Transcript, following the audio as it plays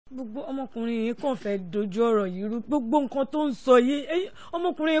gbogbo ọmọkùnrin yìí kàn fẹ́ dojú ọ̀rọ̀ yìí rú gbogbo nǹkan tó ń sọ yìí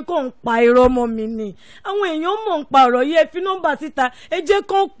ọmọkùnrin yìí kàn ń pa irọ́ mọ́ mi ni àwọn èèyàn mọ̀ ń pa ọ̀rọ̀ yìí ẹ fi nọ́mbà síta ẹ jẹ́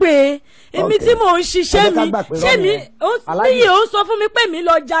kán pè é èmi tí mò ń ṣiṣẹ́ mi ṣé mi níyì ó sọ fún mi pé mi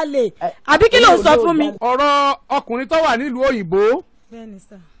lọ jalè àbí kí ló ń sọ fún mi. ọ̀rọ̀ ọkùnrin tó wà nílùú òyìnbó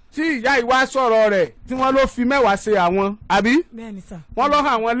tí ìyá ìwà sọ̀rọ̀ rẹ̀ tí wọ́n ló fi mẹ́wàá ṣe àwọn àbí wọ́n lọ́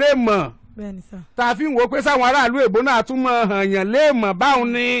hàn wọ́n lè mọ̀ tá a fi ń wo pé sáwọn aráàlú èbó náà tún mọ hàn yàn léèmọ̀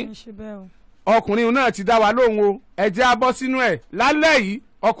báwọn ni ọkùnrin náà ti dá wa lóhùn o ẹ jẹ́ á bọ́ sínú ẹ̀ lálẹ́ yìí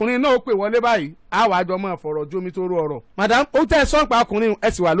ọkùnrin náà ó pè wọlé báyìí á wàá jọ mọ́ fọ̀rọ̀ jómi tó rú ọ̀rọ̀ madam ó tẹ́ ẹ sọ́ǹpa ọkùnrin ẹ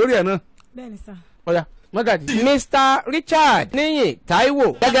sì wà lórí ẹ̀ náà. bẹ́ẹ̀ni sà. ọ̀ya mọ́gàjì. Mr. Richard Níyìn Táíwò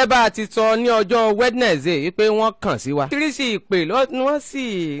gẹ́gẹ́ bá a ti sọ ní ọjọ́ Wednesday pé wọ́n kàn sí wa. tírísì ìpè wọ́n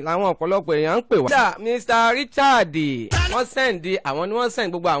sì làwọn ọ̀pọ̀lọpọ̀ èèyàn ń pè wá. Mr. Richard wọ́n sẹ́ǹdì àwọn ni wọ́n sẹ́ǹdì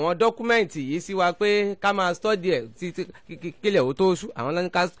gbogbo àwọn dọ́kúmẹ́ǹtì yìí sí wa pé ká máa stọ́dì ẹ̀ títí kílẹ̀ ó tó ṣú àwọn lẹ́nu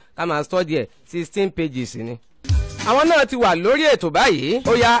ká máa stọ́dì ẹ̀ 16 pages ni. àwọn náà ti wà lórí ètò báyìí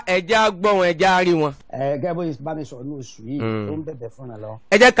ó yá ẹja gbọ́ wọn ẹja rí wọn. gẹ́gẹ́ bó bá mi sọ̀rọ̀ ní oṣù yìí tó ń bẹ̀bẹ̀ fúnra lọ.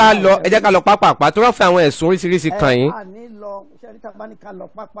 ẹ jẹ́ ká lọ pápápá tó rọ́ fún àwọn ẹ̀sùn oríṣiríṣi kan yín. a ní lọ sẹ́rí tábà ní ká lọ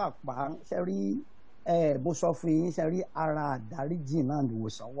pápápá sẹ́rí mo sọ fún yín sẹ́rí ara àdáríjì náà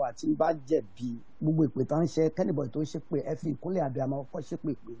nìwòsàn wà tí n bá jẹ̀bi gbogbo ìpè tó ń ṣe kẹ́nìbọ̀ tó ṣe pé ẹ fi ìkúnlẹ̀ abiyamọ kọ́ ṣe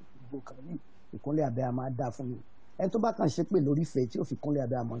pé gbogbo kan ní ìkúnlẹ̀ abiyamọ á dá fún mi ẹ tó bá kàn ṣe pé lórí ìfẹ́ tí ó fi ìkúnlẹ̀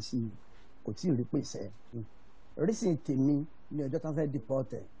abiyamọ sí i kò tí ì rí pèsè rísìn tèmi ní ọjọ́ tó ń fẹ́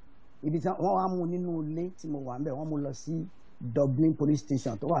dìpọ́tẹ̀ ibi tí wọ́n wá mú nínú ilé tí mo wà ń bẹ̀ wọ́n mú lọ sí Dublin police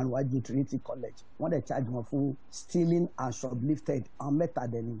station tó wà níwájú Trinity College wọ́n dẹ̀ charge wọn fún stealing and shoplifted àwọn mẹ́ta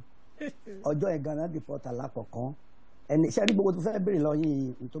dẹ̀ ni ọjọ́ ẹ̀ gan-an dìpọ́tà lákọ̀ọ́kan ẹni iṣẹ́ rí gbogbo tó fẹ́ béèrè lọ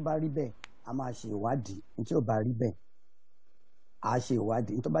yìí ní tó bá rí bẹ́ẹ̀ a máa ṣe ìwádìí ní tí ò bá rí bẹ́ẹ̀ a ṣe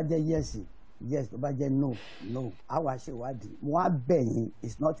ìwádìí ní tó bá jẹ́ yes tó bá jẹ́ no a wá ṣe ìwádìí mo wá bẹ̀ yín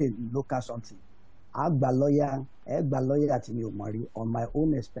it's not a local something a gba lọ́yà tí mi ò mọ̀ rí on my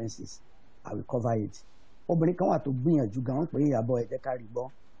own expenses I will cover it. obìnrin kan wà tó gbìyànjú gan wọn pè é Ìyábọ̀ ẹ jẹ́ ká rí gbọ́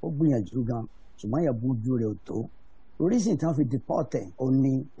ó gbìyànjú gan ṣùgbọ́n yẹn bójú rẹ̀ ò tó reason tí wọ́n fi deport ẹ̀ ò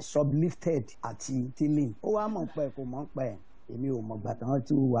ní shoplifted àti stealing ó wá mọ̀ pẹ́ kò mọ̀ pẹ́ èmi ò mọ̀ gbà tán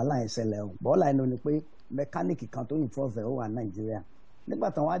tí wàhálà yẹn ṣẹlẹ̀ o bọ́ọ̀lù àìní ni pé mẹkáníìkì kan tó involve ó wà Nàìjíríà nígbà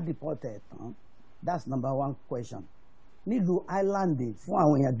tán wá deport ẹ̀ tán that's number one question. nílùú Ireland fún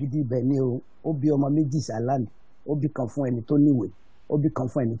àwọn èèyàn gidi ibẹ̀ ni o ó bí ọmọ méjì sí Ireland ó bí kan fún ẹni tó níwèé ó bí kan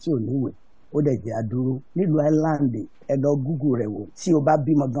fún ẹni tí ò níwèé ó dẹ̀ jẹ́ adúró nílùú Ireland ẹ lọ Google rẹ̀ wò tí o bá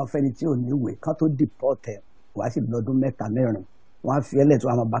bímọ gan fẹ́ni tí ò níwèé kán tó deport ẹ̀ wàá sì lọ́dún 3-4 wọ́n á fi ẹlẹ́ tó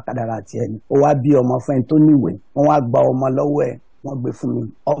àwọn bákàdára àti ẹni ó wá bí ọmọ fẹ́ni tó níwèé wọ́n wá gba ọmọ lọ́wọ́ ẹ̀ wọ́n gbé fún mi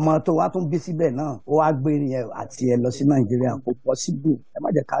ọmọ tó wá tún bí síbẹ̀ náà ó wá gbé yẹn àti ẹ lọ sí Nàìjíríà kò possible ẹ má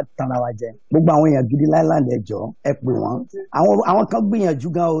jẹ́ ká tanra wa jẹ gbogbo àwọn èèyàn gidi láìláńd ẹjọ́ ẹ pè wọ́n àwọn kan gbìyànjú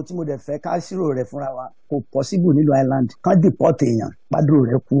gan o tí mo dẹ̀ fẹ́ ká ṣírò rẹ̀ fúnra wa kò possible nílùú Ireland kan deport èèyàn gbàdúrò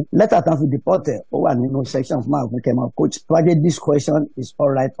rẹ̀ kú lẹ́tà kan fi deport ẹ̀ ó wà nínú section fún àwọn akẹ́kẹ́ máa coach project this question is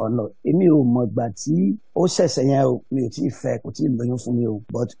all right or not èmi ò mọ̀ gbà tí ó ṣẹ̀ṣẹ̀ yẹn o mi ò tí ì fẹ́ kò tí ì lóyún fún mi o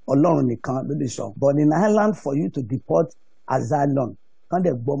but Ọlọ́run nìkan ló lè sọ but in Ireland for you to deport asylum kan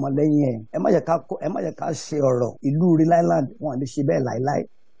dẹ̀ gbọ́ ọmọ lẹ́yìn ẹ̀ ẹ má jẹ́ ká ṣe ọ̀rọ̀ ìlú rí Ireland wọn lè ṣe bẹ́ẹ̀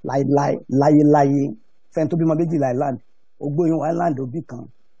láyéláyé fẹ́ni tó bímọ méjì Ireland ó gbóyún Ireland ó bí kan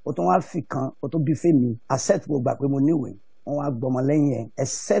ó tún wá fi kan ó tún bí fèmí accept mo gbà pé mo níwèé wọn wá gbọ́ ọmọ lẹ́yìn ẹ̀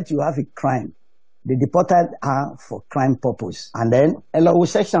except you have a crime they deported her for crime purpose and then ẹ lọ wo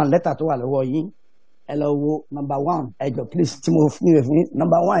section letter tó wà lọ́wọ́ yín ẹ lọ wo number 1 ẹ jọ please tí mo fún yín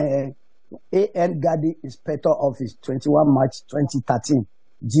number 1 AN Gadi Inspector Office 21 March 2013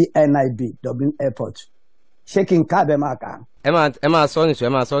 GNIB Dublin Airport ṣé kí n ká abẹ́ máa kà á. ẹ máa sọ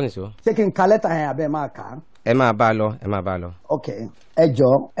nìṣó. ṣé kí n ka lẹ́tà yẹn abẹ́ máa kà á. ẹ máa bá a lọ. ok ẹ jọ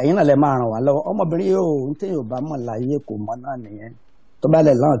ẹ̀yin náà lè máa ràn wá lọ́wọ́ ọmọbìnrin yóò ń tẹ̀yìn ò bá mọ̀ láyé kò mọ̀ náà nìyẹn tó bá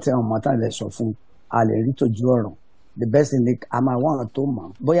lẹ̀ láwọn tí àwọn ọmọ tá lè sọ fún a lè rí tójú ọ̀rọ̀ the best thing ni a máa wọ́n àwọn tó mọ̀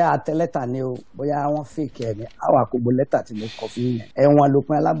bóyá atẹ lẹ́tà ni o bóyá wọ́n fèkì ẹ̀ ní àwọn àkógbó lẹ́tà tí mo kọ fún yẹn ẹ̀wọ̀n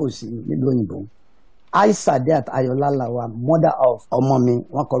lópin alábòsí nílùú òyìnbó Aisadiat Ayọ̀lá Lawal mother of ọmọ mi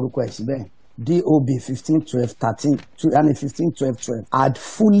wọ́n kọ orúkọ ẹ̀ síbẹ̀ DOB 15/12/13 had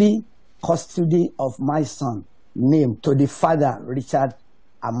fully custody of my son name to the father Richard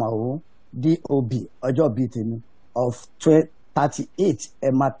Amao DOB ọjọ́ bíi tèmi of 38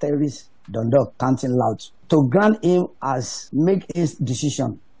 Emma Terrace Dundalk County Louth to grant him as make his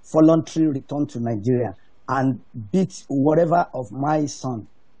decision voluntary return to Nigeria and beat whatever of my son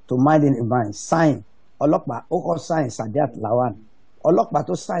to mind in mind sign ọlọ́pàá ó kọ́ sign Sadiat Lawal ọlọ́pàá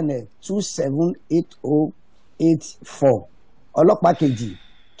tó sign ẹ̀ 278084 ọlọ́pàá kejì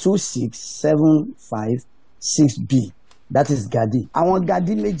 26756B that is gadi. Àwọn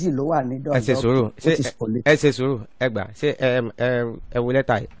gadi méjì ló wà ní dundalk. Ẹ ṣe sùúrù ẹ ṣe sùúrù ẹ gbà ṣé ẹ wo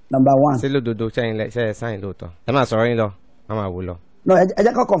lẹ́tà yìí. Number 1. Ṣé lódodo ṣẹ́yìn ṣe sáìn lóòótọ́ ẹ máa sọ̀rọ̀ yín lọ a máa wò lọ. No, ẹ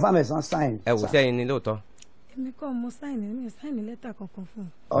jẹ́ kó confirm ẹ̀sán sign. Ẹ wò ṣẹ́yìn ni lóòótọ́. Èmi kọ́ mo sáìnì mi ò sáìnì lẹ́tà kankan fún un.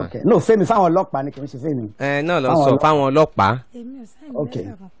 Okay, no Fẹ́mi fáwọn ọlọ́pàá ni kì í ṣe Fẹ́mi. Náà lọ sọ fáwọn ọlọ́pàá. Èmi ò sáìnì Okay,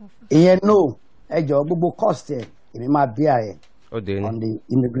 lẹ́tà kankan fún un. ìyẹn no ẹjọ gbogbo cost ẹ èmi máa bí ààrẹ on the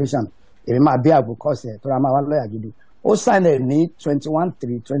immigration èmi máa bí àgbo cost ẹ tó ra máa wá lọ́ọ̀yà gidi. Ó sign ẹ̀ ní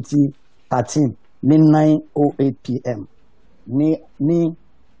 21/3/2013 ní 9:08 p.m. ní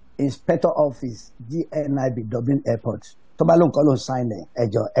inspector office GNIB Dublin airport. Tó bá ló ń kọ́ ló ń sign ẹ̀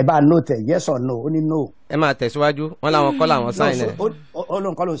ẹjọ́ ẹ bá note ẹ̀ yes or no ó ní no. Ẹ máa tẹ̀síwájú wọn làwọn kọ́ làwọn sign ẹ̀. Ó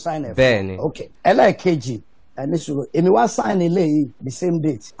ló ń kọ́ ló ń sign ẹ̀. Bẹ́ẹ̀ni. Okay, ẹlẹ́ẹ̀kejì ẹni sọ̀rọ̀ èmi wá sign ilé yìí the same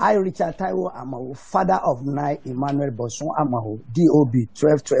date. I Richard Taiwo Amaho, father of 9 Emmanuel Bosun Amaho, DOB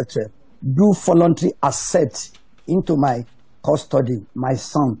 12/12/12, do voluntarily accept into my custody my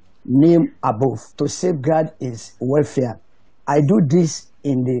son name above to safeguard his welfare. I do this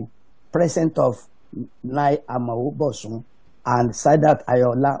in the presence of 9 Amaho Bosun and Sadat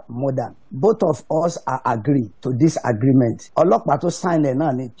Ayola Modan. Both of us are agree to this agreement. Ọlọ́pàá tó sign ẹ̀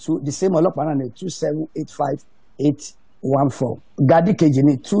náà ni the same ọlọ́pàá náà ni 2785814. Gadi kejì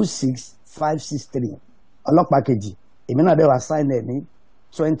ni 26563. Ọlọ́pàá kejì èmi náà dẹ̀ wá sign ẹ̀ ní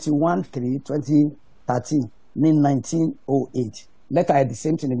 21/3/2013 ní 1908. Lẹ́tà ẹ̀ the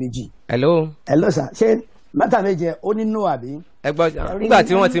same thing ní méjì. Hello Sir, ṣé mẹ́ta méje ó ní no àbí? Ẹ gbọ́ nígbà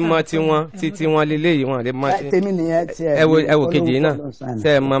tí wọ́n ti mọ tiwọn tí wọ́n lélẹ̀ yìí wọ́n lè mọ sí. Tèmi nìyẹn tí ẹ wo kejì náà ṣe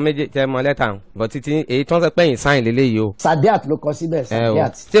ẹ mọ méje ṣe ẹ mọ lẹ́tà ọ̀hún bọ̀ títí èyí tó ń sọ pé yìí sáìn lélẹ̀ yìí o. Sadiat ló kọ síbẹ̀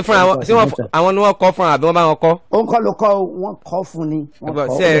Sadiat. Ṣé fún àwọn ni wọ́n kọ́ fún àbí wọ́n bá wọn kọ́? Ó ń kọ́ ló kọ́ wọ́n kọ́ fún ni wọ́n kọ́ ó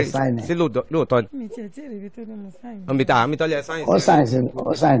lè sáìn ẹ̀. Sí lóòótọ́ ni. Mi tiẹ̀ tí èrè tó ní mo sáìnì. Àmì tọ́lẹ̀ sáìn ó sáìn sí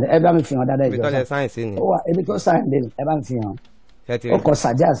ó sáìn ẹ bá mi fi hàn dáadáa ìjọba. Àmì tọ́lẹ̀ sáìn sí ni. Ó wà ebi tó sáìn lé ẹ bá mi fi hàn. Ó kọ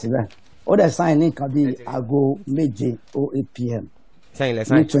Sadiat síbẹ̀ ó dẹ̀ sáìn ní nǹkan bíi aago 7:08 p.m. Sáìn lẹ ní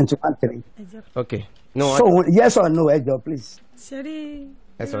sáìn. 21/3. Okay. No. So yes or no ẹ jọ please. Ṣé rí.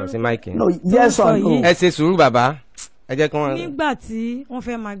 Ẹ sọ̀rọ̀ sí máìkì. No yes or no. Ẹ ṣe sùúrù bàbá ẹ jẹ́ kí wọ́n. Nígbà tí wọ́n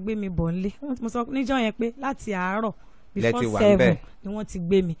fẹ́ máa gbé mi bọ̀ nílé mo sọ níjọ́ yẹn pé láti àárọ̀ Lẹ ti wà before 7 ńbẹ̀. ni wọ́n ti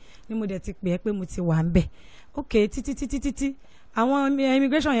gbé mi ni mo dẹ̀ ti pè é pé mo ti wà ń bẹ̀. Ok títí àwọn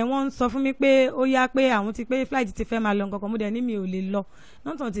immigration yẹn wọ́n ń sọ fún mi pé ó yá pé àwọn ti pé flight ti fẹ́ máa lọ nǹkan kan mo dẹ̀ ní mi ò lè lọ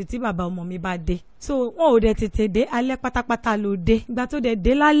nọ́tàn tí bàbá ọmọ mi bá dé so wọn ò dẹ̀ tètè dé alẹ́ pátápátá ló dé ìgbà tó dẹ̀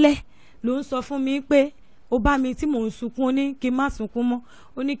dé lálẹ́ ló ń sọ fún mi pé ó bá mi tí mò ń sunkún ó ní kí n má sunkún mọ́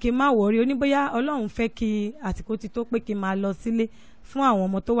ó ní kí n má wọrí ó ní bóyá Ọlọ́run fẹ́ kí àsìkò ti tó pé kí n máa lọ sílé fún àwọn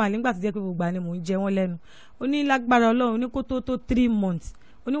ọmọ tó wà nígbà tó jẹ́ pé gbogbo àni mò ń jẹ wọ́n lẹ́nu ó ní lágbára Ọlọ́run ní kó tó 3 months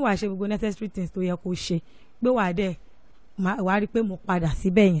ó ní wàá ṣe gbogbo necessary things tó yẹ kó ṣe pé wàá dẹ̀ wàá rí i pé mo padà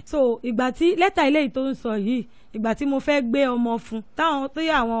síbẹ̀ yẹn. So ìgbà tí lẹ́tà ilé yìí tó ń sọ yìí ìgbà tí mo fẹ́ gbé ọmọ fún táwọn tó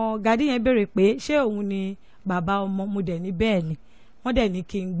yẹ àwọn gàdí yẹn béèrè pé ṣé òun ni bàbá ọmọ mo dẹ̀ ní bẹ́ẹ̀ ni wọ́n dẹ̀ ní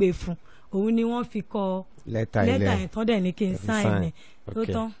kí n gbé fún òun ni wọ́n fi kọ lẹ́tà yẹn tán dẹ̀ ní kí n sáìn ẹ̀ tó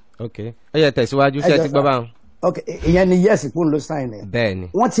tán. Ok ó yẹ tẹ̀síwájú sí ẹ ti gbọ́ báwọn. Ok ìyẹn ni yes kún ló sáìn ẹ̀. Bẹ́ẹ̀ni.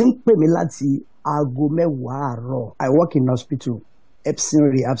 Wọ́n ti ń pè mí láti aago 10 àárọ̀. I work in hospital Epsom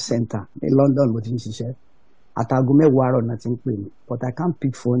Rehab Center ní London mo ti ń ṣiṣẹ́. Àtàgò 10 àárọ̀ náà ti ń pè mí but I can't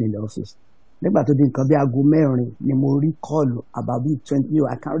pick phone in the office. Nígbà tó di nǹkan bí aago 4 ni mo rí call about 20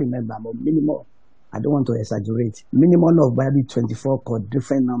 I can't remember but minimum I don't want to exaggerate minimum of maybe 24 call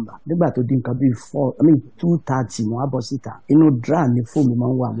different number. Nígbà tó di nǹkan bí 2:30 mo wá bọ́ síta inú dra ni fóònù mi máa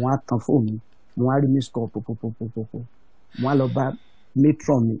ń wà mo wá tan fóònù mi mo wá rí miss call popopopopo mo wá lọ bá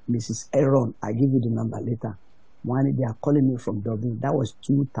matron mi Mrs. Aaron I give you the number later. One, they are calling me from Dublin. That was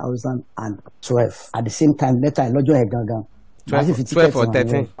 2012. At the same time, later, lọ́jọ́ ẹ̀ gangan. 12 or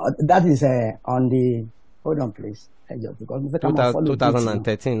 13? That is on the, hold on please. Because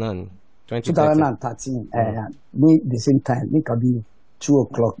 2013 náà ni. 2013. The same time, ní kan bí 2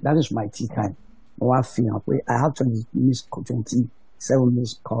 o'clock. That is my tea time. Mo wá fi hàn pé I have 27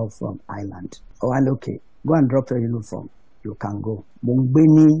 missed call from Ireland. Oh, and okay, go and drop your uniform. You can go. Mo ń gbé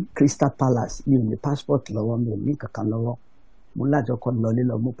ní Crystal Palace mi ò ní passport lọ́wọ́ mi ò ní kankan lọ́wọ́ mo lájọ kọ́ lọlé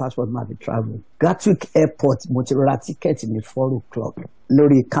lọ mú passport máa fi travel. Gatwick airport mo ti ra tíkẹ́ẹ̀tì ní 4 o'clock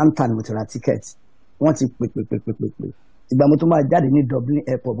lórí counter mo ti ra tíkẹ́ẹ̀tì wọ́n ti pè ìgbà mo tún máa jáde ní Dublin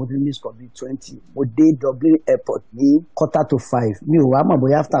airport mo ti ní score bíi 20 mo dé Dublin airport ní 4:45 mi ò wá mọ̀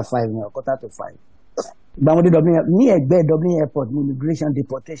bóyá after 5 ní 4:45 ìgbà mo dé Dublin ní ẹ̀gbẹ́ Dublin airport ní immigration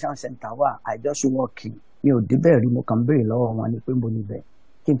deportation center wà I just walk in mi ò débẹ̀ rí mo kàn béèrè lọ́wọ́ wọn ni pé mo níbẹ̀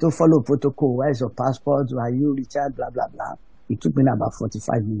kí n tó follow protocol where is your passport are you Richard bla bla bla it took me about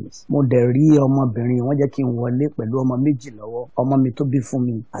 45 minutes. Mo dẹ̀ rí ọmọbìnrin wọ́n jẹ́ kí n wọlé pẹ̀lú ọmọ méjì lọ́wọ́, ọmọ mi tó bí fún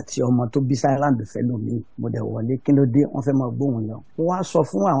mi àti ọmọ tó bí Silent fẹ́ lò mí. Mo dẹ̀ wọlé, kí ló dé, wọ́n fẹ́ máa gbóhùn lọ. Mo wá sọ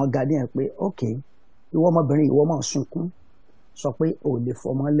fún àwọn guardian pé ok, ìwọ ọmọbìnrin ìwọ máa sunkún, sọ pé o lè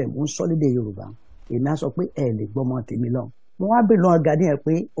fọmọ lẹ̀, mo ń sọ lédè Yorùbá, èmi á sọ pé ẹ lè gbọ́mọ tèmi lọ. Mo wá bèèrè lọ́wọ́ guardian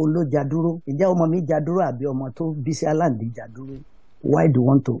pé òun ló já dúró, ìjẹ́ ọmọ mi já dúró àbí ọmọ tó bí Silent já dúró? Why do you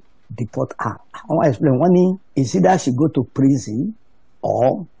want to deport her? I want to explain. One thing is either she go to prison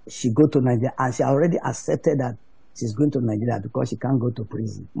or she go to Nigeria, and she already accepted that she's going to Nigeria because she can't go to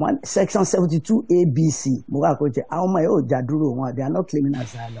prison. Section 72 ABC. Mo wá kó jẹ àwọn ọmọ yóò já dúró wọn, they are not claiming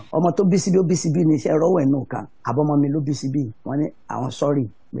asylum. Ọmọ tó BCB ní iṣẹ́ rọ́wọ́ ẹ̀ náà kan, àbọ̀mọ mi ló BCB. Wọ́n ní àwọn sorry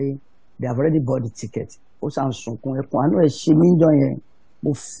pé they have already bought the ticket. Ó sàn sunkún ẹkùn àánú ẹ̀ ṣe mí jọ yẹn.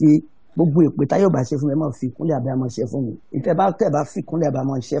 Mo fi gbogbo ìpè táyọ̀ bá ṣe fún mi ẹ máa fi ìkúnlẹ̀ àbámọ̀ ṣe fún mi. Ìtẹ́ bá fi ìkúnlẹ̀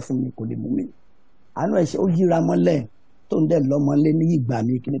àbámọ̀ ṣe fún mi kò lè mú mi. Àánú ẹ̀ ṣe ó yíra mọ́lẹ̀ tó ń dẹ̀ lọ́mọlé ní ìgbà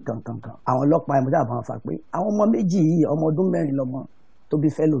mi kí ní kankan. Àwọn ọlọ́pàá ẹ̀ mo dábàá wọn fà pé àwọn ọmọ méjì yìí ọmọ ọdún 4 lọ́mọ tó bí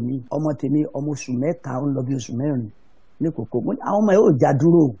fẹ́ lòmí. Ọmọ tèmi ọmọ oṣù 3 ó ń lọ bí oṣù 4 ní kòkó. Àwọn ọmọ yóò já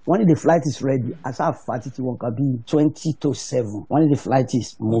dúró. Wọ́n ní the flight is ready. Aṣáfà títí wọn kan bí 20 to 7. Wọ́n ní the flight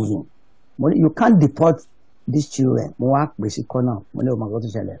is moving. You can't deport these children. Mo wá pè sí kọ́nà, mo ní ọmọ ọgọ́ tó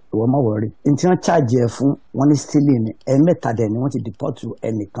ṣẹlẹ̀, ìwọ má wọrí. N tí wọ́n charge ẹ fún wọn ní stealing ni, ẹ̀mẹ́ta dẹ̀ ni wọ́n ti deport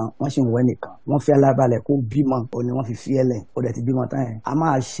ẹnìkan, wọ́n sì ń wọ ẹnìkan. Wọ́n fi alábàálẹ̀ kó bímọ, ó ní wọ́n fi fi ẹlẹ̀, ó dẹ̀ ti bímọ tán yẹn. A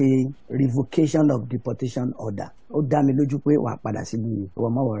máa ṣe revocation of deportation order. Ó dá mi lójú pé wàá padà síbi yìí, ìwọ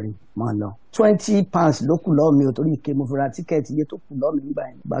má wọrí, máa lọ. £20 ló kù lọ́ọ̀ mi ò torí ike mo fi ra tíkẹ́ẹ̀tì iye tó kù lọ́ọ̀ mi nígbà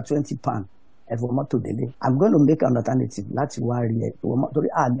yẹn, gba £20. Ẹ̀fọ́ mọ́tò délé. I'm going to make an alternative láti wá rí ẹ. Torí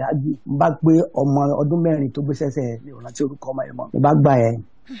àmì àgbì ń bá gbé ọmọ ọdún 4 tó gbé sẹ́sẹ̀ ní ọ̀nà tí orúkọ ọmọ ẹ̀ mọ́. Mo bá gbà ẹ,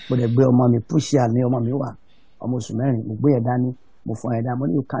 mo dẹ̀ gbé ọmọ mi Pushia ní ọmọ mi wà, ọmọ oṣù 4, mo gbé ẹ̀ dání, mo fún ẹ̀ dání, mo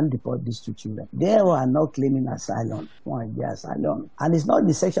ní you can't deport these 2 children. They are not claiming asylum. Wọ́n jẹ́ asylum. And it's not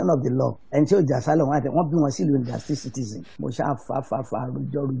the section of the law. Ẹni tí ó jẹ́ asylum wọ́n bí wọn sílùú they are still citizen. Mo ṣáà fa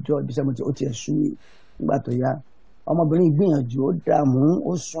rújọ́ ibi sẹ́ mo ti ó ti ẹ̀ sú mi nígbà tó yá. Ọmọbìnrin gbìyànjú ó dààmú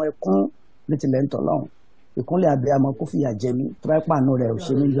ó sun ẹkún ní tilẹ̀ ń tọ́lọ́run. Ìkúnlẹ̀ abiyamọ kó fìyà jẹ mí tó bá pàánù rẹ̀ ò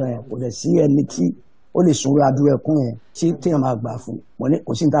ṣe mí jọ yẹn kò dẹ̀ sí ẹni tí ó lè sunwó adúrú ẹkún yẹn tí téèyàn máa gbà fún. Mo ní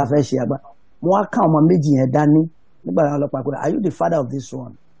kò sí ní tá a fẹ́ ṣe agbá. Mo wá ká ọmọ méjì yẹn dání nígbà tí ọlọ́pàá kúrò, are you the father of this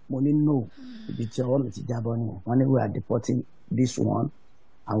one? Mo ní no, ibi tí ọwọ́ mi ti jábọ́ nìyẹn. Wọ́n ní we are deporting this one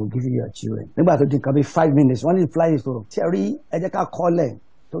and we give you your children. Nígbà tó di nǹkan bí 5 minutes wọ́n ní the flight is to ṣe rí ẹ jẹ́ ká kọ́lẹ̀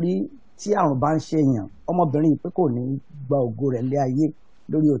torí tí àwọn bá ń ṣe èèyàn ọmọbìnrin pé kò ní gba ògo rẹ̀ lé ayé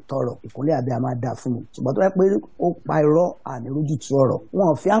lórí òtọrọ ìkúnlẹ̀ àbí a máa dà fún mi ṣùgbọ́n tó yẹ pé ó pa irọ́ ànírójú tu ọ̀rọ̀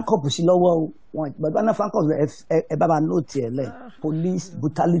wọn fi áńkọ̀pù sí lọ́wọ́ o wọn gbàgbọ́ náà fáńkọ̀pù ẹ bá máa nóòtì ẹ̀ lẹ̀ police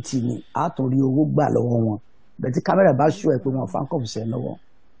brutality ni àtúnrí owó gbà lọ́wọ́ wọn bẹ́ẹ̀ tí kámẹ́rà bá ṣó ẹ pé wọn fáńkọ̀pù sẹ́ lọ́wọ́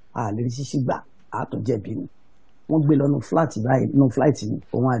àlérí ṣíṣí gbà àtúnjẹ̀bi ni wọ́n gbé lọ nínú flat báyìí nínú flight ni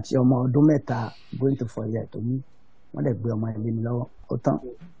òun àti ọmọ ọdún 3 going to 4 years tó ní wọ́n dẹ̀ gbé ọmọ ilé mi lọ́wọ́ ó tán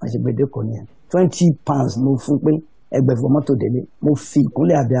wọ́n ṣe gbé dẹ́kọ̀ nìyẹn £20 mo fún pé ẹgbẹ̀fọ́ mọ́tò délé mo fi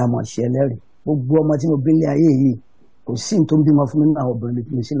ìkúnlẹ̀ abẹ́ àmọ̀ ṣe ẹlẹ́rìí gbogbo ọmọ tí mo bí lé ayé yìí kò sí ní tó ń bímọ fún mi nínú àwọn obìnrin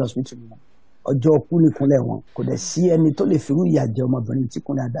mi sí lọ́sibítù mi ọjọ́ kú nìkúnlẹ̀ wọn kò dẹ̀ sí ẹni tó lè firú ìyà jẹ ọmọbìnrin tí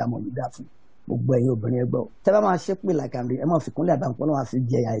kúnlẹ̀ abẹ́ àmọ̀ yìí dá fún gbogbo ẹ̀yin obìnrin ẹgbẹ́ o tẹ́ bá máa ṣe pé làkàndé ẹ máa fi ìkúnlẹ̀ abẹ́ àmọ̀ náà fi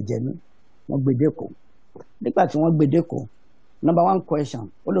jẹ ìyà ẹ̀jẹ̀ mi wọ́n gbé dẹ́kọ̀ nígbà tí wọ́n gbé dẹ́kọ̀ number 1 question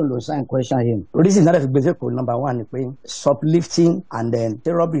ó lòun lò sign question yìí reason náà fi gbé dẹ́kọ̀ number 1 ni pé shoplifting and then tí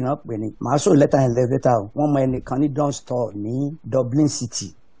robbery náà pè ní màá sọ lẹ́tà yẹn lẹ́tà o wọ́n mọ ẹnìkan ní Don store ní Dublin City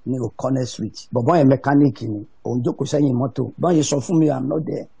ní O'Connor Street bọ̀bọ́n yẹn mẹkáníìkì ni òun jókòó sẹ́yìn mọ́tò bọ́n yẹn sọ fún mi I'm not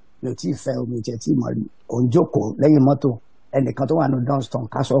there mi ò tí ì fẹ́ omi ìjẹ́ tí ì mọ̀ rí òun jókòó lẹ́yìn mọ́tò ẹnìkan tó wà ní Don store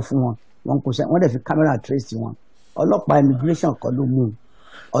ká sọ fún wọn wọn kò sẹ́ wọ́n dẹ̀ fi camera trace wọn ọlọ́pàá immigration kọ́ ló mú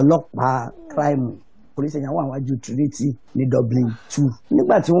ọlọ́pàá crime police ẹ̀yàn wà wájú Trinity ní Dublin 2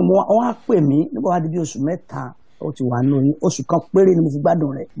 nígbà tí wọ́n á pè mí nígbà wá di bí oṣù 3 ó ti wà nù ní oṣù kan péré ni mo fi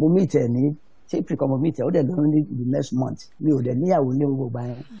gbádùn rẹ̀ mo meet ẹ̀ ní april kan mo meet ẹ̀ ó dẹ̀ lóyún ní the next month mi ò dẹ̀ níyàwó ní gbogbo gbà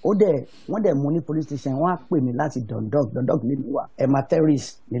yẹn wọ́n dẹ̀ mú ní police station wọ́n á pè mí láti Dundalk nílé mi wà Emma Terrace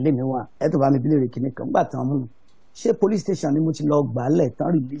nílé mi wà ẹ̀ tó bá mi bílẹ̀ rẹ̀ kìnnìkan nígbà tán mú ṣé police station ni mo ti lọ gbàálẹ̀ tán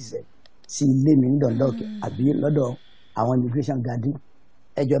release ẹ̀ sí ilé mi ní Dundalk àbí lọ́dọ̀ àwọn immigration guardian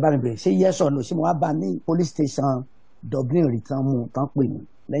ẹjọ bá mi bèrè ṣé yes or no ṣé mo wá bá ní police station Dublin rí tán mú tán pè mí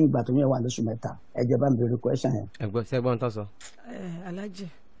lẹ́yìn ìgbà tó yẹ wà lóṣù 3 ẹjọ bá mi bèrè question yẹn. ẹgbọn sẹgbọn tó sọ. Alhaji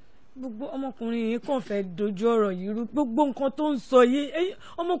gbogbo ọmọkùnrin yìí kàn fẹ́ dojú ọ̀rọ̀ yìí rú gbogbo nǹkan tó ń sọ yìí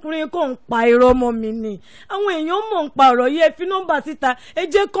ọmọkùnrin yìí kàn ń pa irọ́ mọ́ mi ni àwọn èèyàn mọ̀ ń pa ọ̀rọ̀ yìí ẹ fi nọ́mbà síta ẹ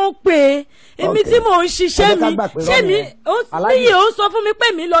jẹ́ kán pè é èmi tí mò ń ṣiṣẹ́ mi ṣé mi níyì ó sọ fún mi pé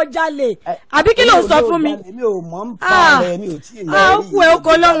mi lọ jalè àbí kí ló sọ fún mi. mi ò mọ̀ ń pa rẹ̀ mi ò tí ì lọ rí ó kú ẹ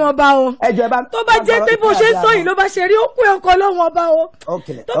ọkọ lọ́wọ́n ọba o tó bá jẹ́ pé bó ṣe sọ yìí ló bá ṣe rí ó kú ẹ ọkọ lọ́wọ́n ọba o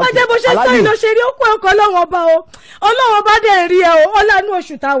tó bá jẹ́ bó ṣe sọ yìí ló ṣe rí ó kú ẹ ọkọ lọ́wọ́n ọba o ọlọ́wọ́n ọba dẹ̀ rí ẹ o ọlánú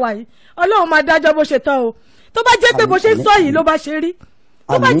oṣù tá a wà yìí ọlọ́run máa dájọ́ bó ṣe tán o tó bá jẹ́ pé bó ṣe sọ yìí ló bá ṣe rí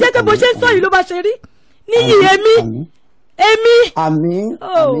tó bá jẹ́ pé bó ṣe sọ yìí ló bá ṣe rí níyì èmi. àmín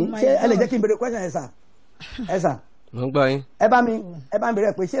ṣé ẹ lè jẹ́ kí n béèrè question ẹ sà. mo ń gbọ́ yín. ẹ bá mi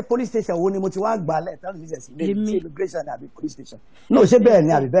béèrè pé ṣé police station wo ni mo ti wá gbà lẹ̀ tán ní ìṣẹ̀sí lé ṣé immigration àbí police station no ṣé bẹ́ẹ̀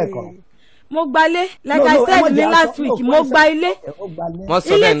ni àbí bẹ́ẹ̀ kọ́. mo gbalé like I said ní last week mo gba ilé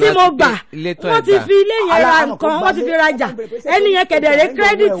ilé tí mo gbà wọ́n ti fi ilé yẹn ra nǹkan wọ́n ti fi rajà ẹni yẹn kẹ̀dẹ̀rẹ̀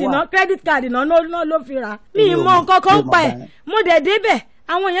credit card náà ló fi rà mí mọ nǹkan kan pa ẹ̀ mo dẹ̀ débẹ̀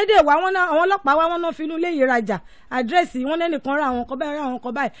àwọn yẹn dẹ̀ wá àwọn ọlọ́pàá wá wọn náà fi inú ilé yìí rajà àdírẹ́sì wọn lẹ́nìkan ra àwọn kan báyìí ra àwọn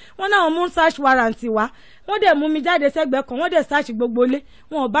kan báyìí wọn náà mú search warrant wá wọn dẹ̀ mú mi jáde sẹ́gbẹ̀ẹ́ kan wọ́n dẹ̀ search gbogbo ilé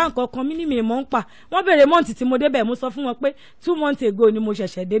wọn ò bá nǹkan kan mí ní mi mọ̀ ń pa wọ́n béèrè mọ́ǹtì tí mo débẹ̀ mo sọ fún wọn pé 2 months ago ni mo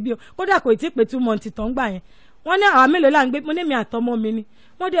ṣẹ̀ṣẹ̀ débí o kódà kò tí ì pé 2 months tán gbà yẹn wọ́n ní àwọn mélòó là ń gbé mo ní mi àtọmọ mi ni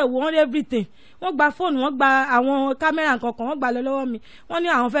wọ́n dẹ̀ wo wọ́n everything wọ́n gba fóònù wọ́n gba àwọn kámẹ́rà kankan wọ́n gbà lọ lọ́wọ́ mi wọ́n ní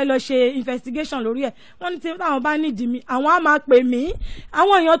àwọn fẹ́ lọ ṣe investigation lórí ẹ̀ wọ́n ní tí àwọn bá nídìí mi àwọn á máa pè mí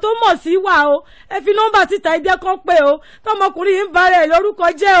àwọn èèyàn tó mọ̀ sí wà o ẹ fi nọ́mbà síta ẹ jẹ́ kán pé o tọmọkùnrin yìí ń ba rẹ̀ lórúkọ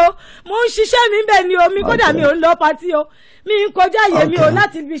jẹ́ o mo ń ṣiṣẹ́ mi bẹ́ẹ̀ ni o mi kódà mi ò ń lọ patí o mi ń kọjá yé mi o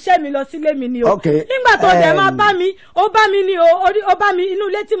láti fi iṣẹ́ mi lọ sílé mi ni o nígbà tó dẹ̀ máa bá mi ó bá mi ni o ó bá mi inú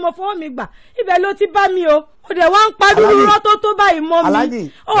ilé tí mo fọwọ́ mi gbà ibẹ̀ ló ti bá mi o ó dẹ̀ wá ń padúrú rọ́ tó báyìí mọ́ mi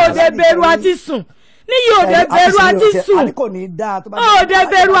ó dẹ̀ bẹ̀rù àti sùn níyì ó dẹ̀ bẹ̀rù àti sùn ó dẹ̀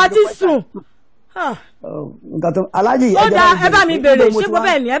bẹ̀rù àti sùn. ó dá ẹ bá mi bèrè ṣé bó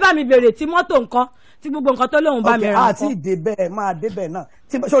bẹ́ẹ̀ ni ẹ bá mi bèrè tí mọ́tò nǹkan tí gbogbo nǹkan tó lóun bá mi ra nǹkan. àti ìdèbẹ̀ máa débẹ̀ náà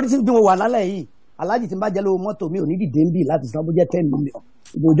sórí tí mo wà lálẹ́ yìí aláàjì tí n bá jẹ́ lówó mọ́tò mi ò ní dìde ń bì láti san bó jẹ́ 10 million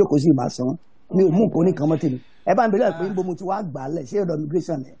ibi ojókòó sì máa san mi ò mú nǹkan oníkan mọ́ tèmi ẹ bá ń bèrè pé níbo mo ti wá gbà á lẹ̀ ṣé ọ̀dọ̀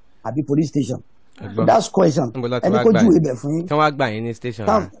immigration ẹ̀ àbí police station that's question ẹni kó ju ibẹ̀ fún yín. kí wọ́n gbà yín ní station.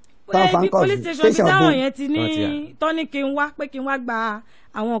 ibi police station bí táwọn yẹn ti ní tọ́ni kí n wá pé kí n wá gba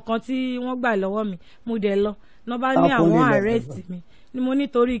àwọn nǹkan tí wọ́n gbà lọ́wọ́ mi mo dẹ̀ lọ ní wọ́n bá ní àwọn arrest mi ni mo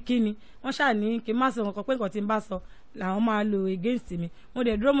nítorí kí ni wọ́n ṣáà ní kí n má sọ nǹkan pé nǹkan tí n bá sọ làwọn máa lo against mi mo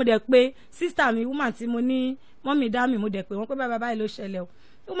dẹ̀ dúró mo dẹ̀ pé sister mi woman tí mo ní mọ́mì dá mi mo dẹ̀ pé wọ́n pé báyìí báyìí ló ṣẹlẹ̀ o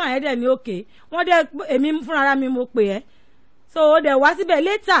woman yẹn dẹ̀ ní òkè wọ́n dẹ̀ èmi fúnra mi mo pè ẹ́ so ó dẹ̀ wá síbẹ̀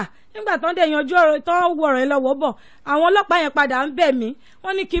later nígbà tó ń dẹ̀ yanjú ọ̀rọ̀ tó ń wọ ọ̀rọ̀ yẹn lọ́wọ́ bọ̀ àwọn ọlọ́pàá yẹn padà ń bẹ̀ mí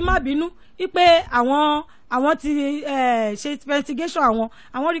wọ́n ní kí n má bínú wípé àwọn ti ṣe investigation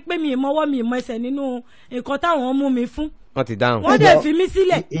àwọn rí pé mi ìmọ̀wọ́ mi ìmọ̀ ẹsẹ̀ nínú nǹkan táwọn mú mi fún. wọ́n ti dáhùn. wọ́n dẹ̀ fi mí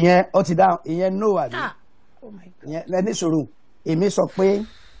sílẹ̀. ìyẹn ó ti dáhùn ìyẹn no àbí ìyẹn lẹni sọ̀rọ̀ èmi sọ pé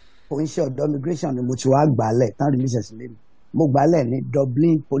òun ṣe ọ̀dọ̀ immigration ni mo ti wá gbàálẹ̀ tán release sílẹ̀ mi mo gbàálẹ̀ ní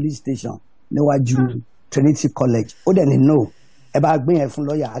Dublin police station níwájú Trinity College ó dẹ̀ ní no ẹ bá gbé yẹn fún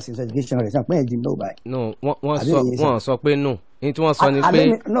lọ́ọ̀yà àti investigation rẹ̀ sàn pé yẹn di no báyìí. no wọ́n sọ pé no ní tí wọ́n sọ ni pé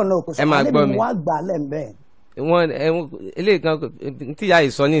ẹ máa gbọ́ mi. wọ́n á gbàálẹ̀ ń bẹ́ẹ̀. wọ́n eléyìí kan tí ìyá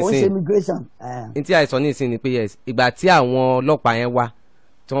ìsọ ní ìsìn ó ṣe immigration. tí ìyá ìsọ ní ìsìn ni pé yes ìgbà tí àwọn ọlọ́pàá yẹn wá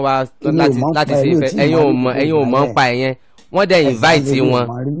tí wọ́n wá láti ṣe ìfẹ́ ẹ̀yin ò mọ̀ ń pa ẹ̀yẹn wọ́n dẹ̀ invite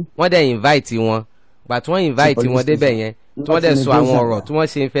wọn gbà tí wọ́n invite wọn débẹ̀ yẹn tí wọ́n dẹ̀ sọ àwọn ọ̀rọ̀ tí wọ́n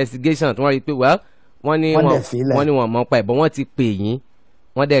ṣe investigation tí wọ́n rí pé well wọ́n ní wọ́n mọ̀ ń pa ẹ̀ bọ́ wọ́n ti pè yín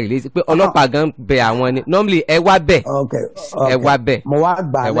wọ́n dẹ̀ release pé ọlọ́pàá gan bẹ àwọn ni normally ẹ wá bẹ̀ ẹ wá bẹ̀ mo wá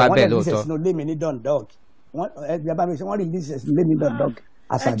gbà ẹ wá bẹ̀ lóòótọ́. wọ́n lé mi ní Dundalk wọ́n release lé mi Dundalk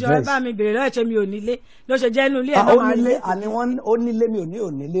as address. ẹjọ́ ẹ bá mi bèrè lọ́ọ̀ ṣe mi ò nílé ló ṣe jẹ́ inú ilé ẹ̀ bá máa rí. àní ó nílé mi ò ní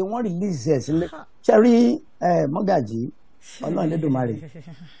ònílé wọ́n release ẹ̀ sílé ṣe rí mọ́gàjì Ọlọ́run Elédùmarè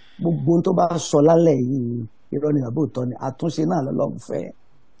gbogbo tó bá sọ lálẹ́ yìí irọ́ ni àbò tọ́ ni àtúnṣe náà lọ́lọ́run fẹ́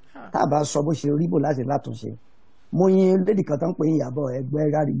tá a bá sọ bó ṣe rí bò láti látúnṣe mo yin lédì kan tó ń pè é Ìyábọ̀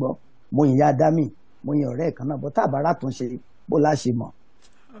ẹgbẹ́ rárígbọ́ mo yin ya dami mo yin ọ̀rẹ́ kan náà bọ́ tá a bá látúnṣe bó láṣẹ mọ̀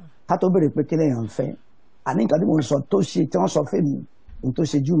ká tó béèrè pé kílẹ̀ yàn ń fẹ́ àní nǹkan tí mo ń sọ tó ṣe tí wọ́n sọ fún mi ní tó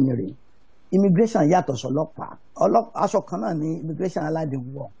ṣe jù mí rè immigration yàtọ̀ sọlọ́pàá aṣọ kan náà ni immigration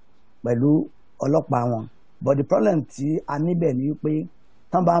aládìwọ̀ pẹ̀lú ọlọ́pàá wọn but the problem tí a níbẹ̀ ni pé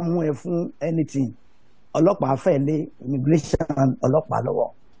tán bá mú ẹ fún anything ọlọ́pàá fẹ́ lé immigration ọlọ́pàá lọ́wọ́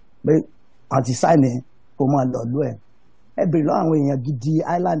pé àti sáìnì kò máa lọ lú ẹ bèrè lọ àwọn èèyàn gidi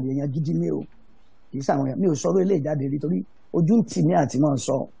island èèyàn gidi ní o kì í sàwọn èèyàn mi ò sọ̀rọ̀ ilé ìjáde rí torí ojú ń tì mí àti máa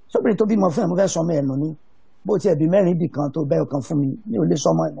sọ sóbìnrin tó bímọ fún ẹ mo fẹ́ sọ ọmọ ẹnu ní bó tiẹ̀ bí mẹ́rin ibì kan tó bẹ́ẹ̀ kan fún mi mi ò lè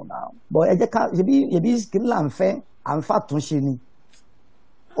sọmọ ìmọ̀ náà bọ̀ ẹ jẹ́ ká ṣebí kí n là ń fẹ́ à ń fàtúnṣe ni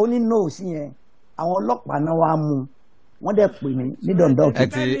ó ní no sí yẹn àwọn ọlọ́pàá náà wá mú wọ́n dẹ̀ pè mí ní dọ̀ndọ̀kì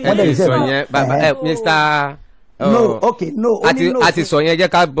wọ́n dẹ̀ sọ yẹn bàbá Mr. no okay no ó ní no àti sọ yẹn ẹ jẹ́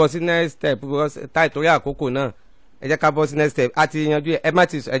ká bọ́ sí next step táì torí àkókò náà ẹ jẹ́ ká bọ́ sí next step àti yanjú ẹ má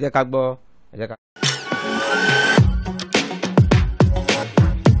ti sọ ẹ jẹ́ ká gbọ́ ẹ jẹ́ ká.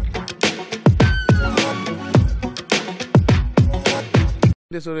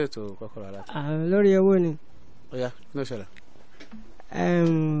 dé sórí ètò Kọ́kọ́rọ́ Aláta. lórí owó ni. ó yá kí ló ṣẹlẹ̀.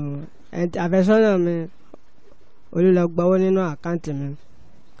 àfẹ́sọ́nà mi olùlọ́gbọ́wọ́ nínú àkáǹtì mi.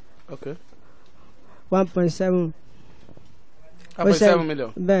 ok 1.7. 1.7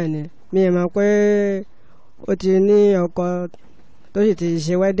 million. bẹ́ẹ̀ ni mi ì mọ̀ pé ó ti ní ọkọ tó sì ti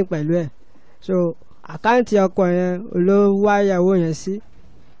ṣe wedding pẹ̀lú ẹ̀ so àkáǹtì ọkọ yẹn ló wá ìyàwó yẹn sí.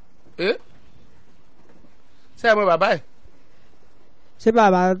 ṣé ẹ mọ̀ bàbá ẹ̀. ṣé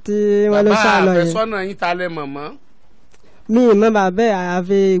bàbá tí wọ́n ló sá lọ yẹn. bàbá àfẹ́sọ́nà yín ta lẹ mọ̀ mọ́. mi ì mọ̀ bàbá ẹ̀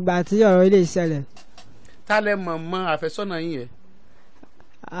àfi ìgbà tí ọ̀rọ̀ ilé ìṣẹ̀lẹ̀. ta lẹ mọ̀ mọ́ àfẹ́sọ́nà yín yẹn.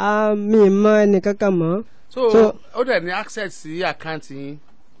 mi ì mọ̀ ẹnì kankan mọ́. so ó dẹ̀ ní access sí àkáǹtì yín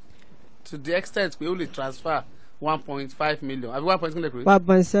to the extent pé ó lè transfer 1.5 million àbí 1.7.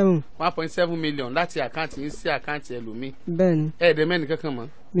 1.7 million láti àkáǹtì yín sí àkáǹtì ẹlòmíì. bẹ́ẹ̀ni. ẹ̀ẹ́dẹ̀mẹ́ni kankan mọ́.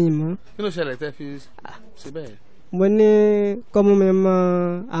 mi ì mọ̀. kí ló ṣẹlẹ̀ tẹ́ fi ṣe bẹ́ẹ̀. mo ní kọ́mú mi mọ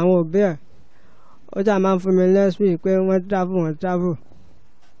àwọn òbí ẹ̀ ó jà máa ń fún mi last week pé wọ́n travel.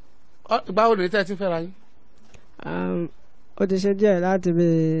 báwo ni tẹ́ ẹ ti fẹ́ra yín. ó ti ṣe díẹ̀ láti bí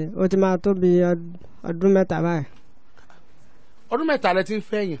ó ti máa tó bí ọdún mẹ́ta báyìí. ọdún mẹ́ta lẹ ti ń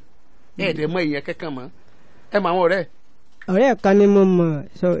fẹ́ yàn ẹ̀ẹ́dẹ̀ mọ ìyẹn kankan mọ́ ẹ mọ àwọn ọ̀rẹ́. ọ̀rẹ́ kan ni mo mọ̀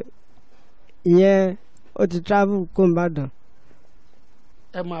so ìyẹn ó ti travel kó n bá dàn.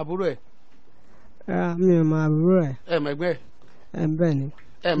 ẹ mọ àbúrò ẹ̀. mi ò mọ àbúrò ẹ̀. ẹ mọ ẹgbẹ́ ẹ̀. bẹ́ẹ̀ ni.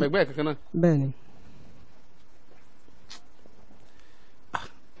 ẹ mọ ẹgbẹ́ ẹ̀ kankan náà. bẹ́ẹ̀ ni.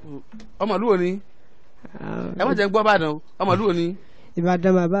 ọmọlúwo ni ẹ má jẹ́ gbọ́ bàdàn o ọmọlúwo ni.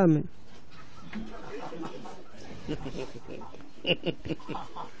 Ìbàdàn bàbá mi.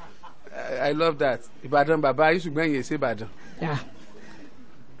 I love that Ìbàdàn bàbá yín ṣùgbọ́n ẹ̀yin ṣe Ìbàdàn.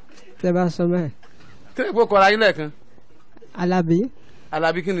 tẹ bá sọ bẹ́ẹ̀. kí ni kò kọ́ra yín lẹ́ẹ̀kan. Alábí.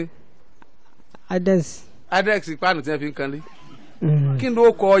 Alábí kí ni. Adex. Adex ìpanu tí wọ́n fi ń kanlé. kí ni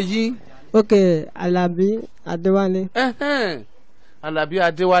ó kọ yín. ok Alábí Adéwálé. Alábí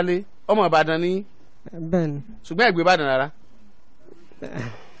Adéwálé ọmọ Ìbàdàn ni. bẹ́ẹ̀ni. ṣùgbọ́n ẹ gbé Ìbàdàn rárá.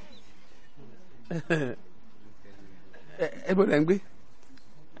 ẹ bọ̀ dẹ̀ ń gbé.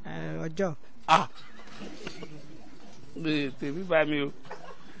 Ọjọ́. tèmi bá mi o.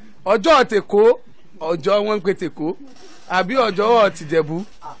 ọjọ́ tèkó ọjọ́ wọn ń pe tèkó àbí ọjọ́ tìjẹ̀bú.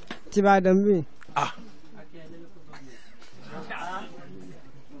 tìbàdàn bí.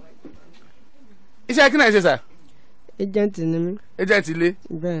 iṣẹ́ kí náà ṣe sà. agent ni mí. agent ilé.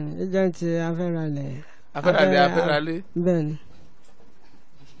 bẹ́ẹ̀ni agent afẹ́ralẹ̀. afẹ́ralẹ̀. bẹ́ẹ̀ni.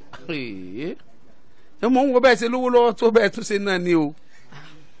 ẹ mọ̀ ń wo bẹ́ẹ̀ ṣe lówó lọ́wọ́ tó bẹ́ẹ̀ tún ṣe náà ni o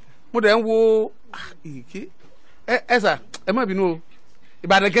mo dẹ̀ ń wo ìké ẹ sà ẹ má bínú o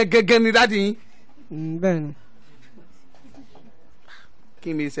Ìbàdàn gẹ́gẹ́ ni dáàdi yín. bẹ́ẹ̀ni.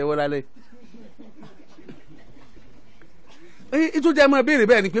 kí ni ìṣẹ́wọ́ lálẹ́. ìtújẹ́ máa béèrè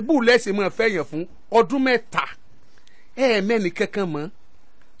bẹ́ẹ̀ ni pé bóun lẹ́sìn máa fẹ́ yàn fún ọdún mẹ́ta mẹ́ni kankan mọ́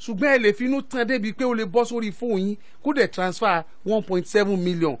ṣùgbọ́n ẹ lè finú tán débi pé o lè bọ́ sórí fóònù yín kó dẹ̀ transfer 1.7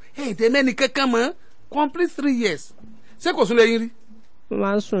 million ẹ̀ẹ́dẹ̀ mẹ́ni kankan mọ́ complete 3 years ṣé kò sún lẹ́yìn rí. mo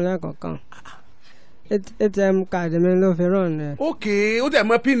máa ń sùn lẹ́ẹ̀kọ̀ọ̀kan ATM card mi ló fi rán ẹ. ok ó dẹ̀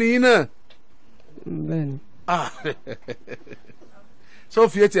mọ pín yín náà. bẹ́ẹ̀ni. so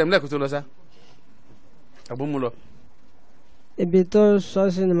fi ATM lẹ́ẹ̀kọ́ tó lọ sá àbó mu lọ. ibi tó sọ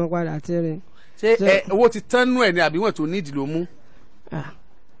sí ni mo padà ti rí. ṣé owó ti tán nú ẹ̀ ni àbí wọ́n tó nídìí ló mú.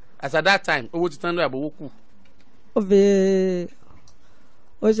 as at that time owó ti tán nú ẹ̀ àbí owó kù.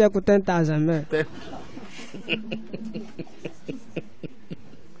 ó ṣẹ́kù 10,000 mẹ́ẹ̀.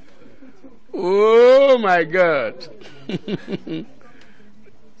 Oh my God.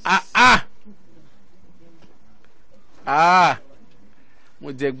 Mo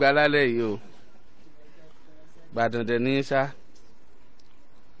jẹ gba lálẹ́ yìí o. Ìbàdàn dẹ̀ ní sá.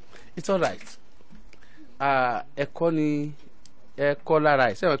 It's all right. Ẹ̀kọ́ ni ẹ̀kọ́ lára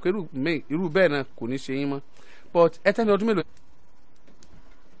ẹ̀ sẹ́wọ̀n pé irú bẹ́ẹ̀ náà kò ní ṣe yín mọ́. But ẹ tẹ́ ní ọdún mélòó.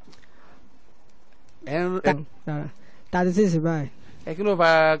 36 báyìí. Ẹ kí ló fa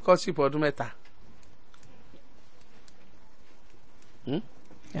kọ́sìpù ọdún mẹ́ta.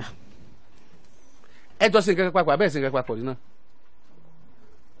 Ẹ jọ sí nǹkan papọ̀ abẹ́ sí nǹkan papọ̀ nínú.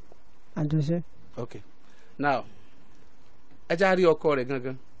 àjọṣe. Ok now ẹ já rí ọkọ rẹ̀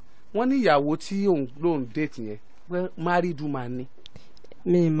gangan wọ́n ní ìyàwó tí òun lòun date yẹn well married woman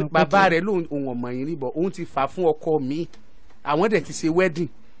ni bàbá rẹ̀ lòun ọmọ yìí rí bọ̀ òun ti fà fún ọkọ mi àwọn dẹ̀ ti ṣe wedding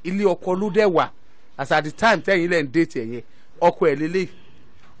ilé ọkọ ló dẹ̀ wà as at the time tẹ́yìn lẹ́ ń date ẹ̀ yẹn ọkọ ẹ̀ lélẹ̀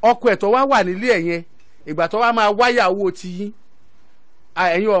ọkọ ẹ̀ tó wá wà nílé ẹ̀ yẹn ìgbà tó wá máa wáyàwó ti yín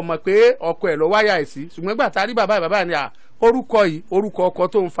ẹ̀yin ò mọ̀ pé ọkọ ẹ̀ lọ wáyà ẹ̀ sí ṣùgbọ́n ìgbà tá a rí bàbá ni orúkọ yìí orúkọ ọkọ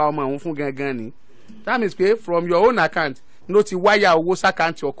tó ń fa ọmọ òun fún gangan ni that means pé from your own account ló ti wáyà owó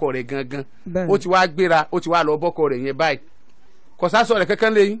sákàǹtì ọkọ rẹ̀ gangan ó ti wá gbéra ó ti wá lọ bọ́kọ rẹ̀ yẹn báyìí kò sásọ rẹ̀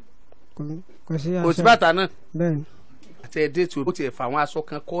kankan lẹ́yìn kò sí bàtà náà àti ẹ̀dẹ́ tí ó ti ẹ̀ fà àwọn aṣọ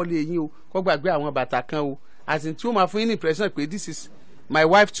kan kọ́ lé yín o kó gbàgbé àwọn bàtà kan o àti tí ó máa fún yín ní impression pé this is my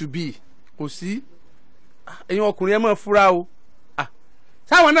wife to be kò sí ẹ̀yin ọkùnrin ẹ̀ máa fura o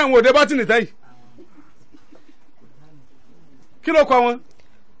sáwọn náà ń wo dé bọ́tìnì tẹ́yì kí ló kọ wọn.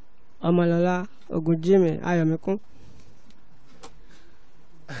 Ọmọlọ́lá Ògúnjímì Ayọ̀míkún.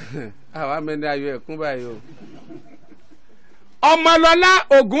 àwọn amẹni ayọ̀ ẹ̀kún báyìí o. Ọmọlọ́lá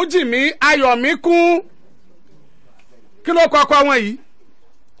Ògúnjímì Ayọ̀míkún kí ló kọ ọkọ wọn yìí.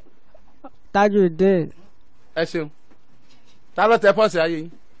 Tajudeen. ẹ ṣeun ta ló tẹ pọ́ọ̀sì ayé yín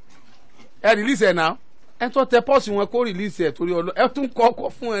ẹ rìlíìsì ẹ̀ náà ẹ tó tẹ pọ́ọ̀sì wọn kó rìlíìsì ẹ̀ torí ẹ tún kọ́ ọkọ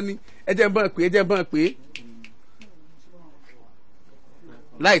fún ẹ ní ẹ jẹ́ ń bọ́n pé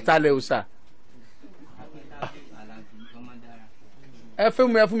láì talẹ̀ òòsà ẹ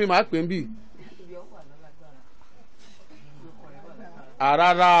fún mi màá pè ń bì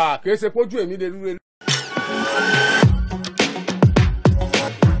àràrà kìí ṣe pójú èmi lè rúre.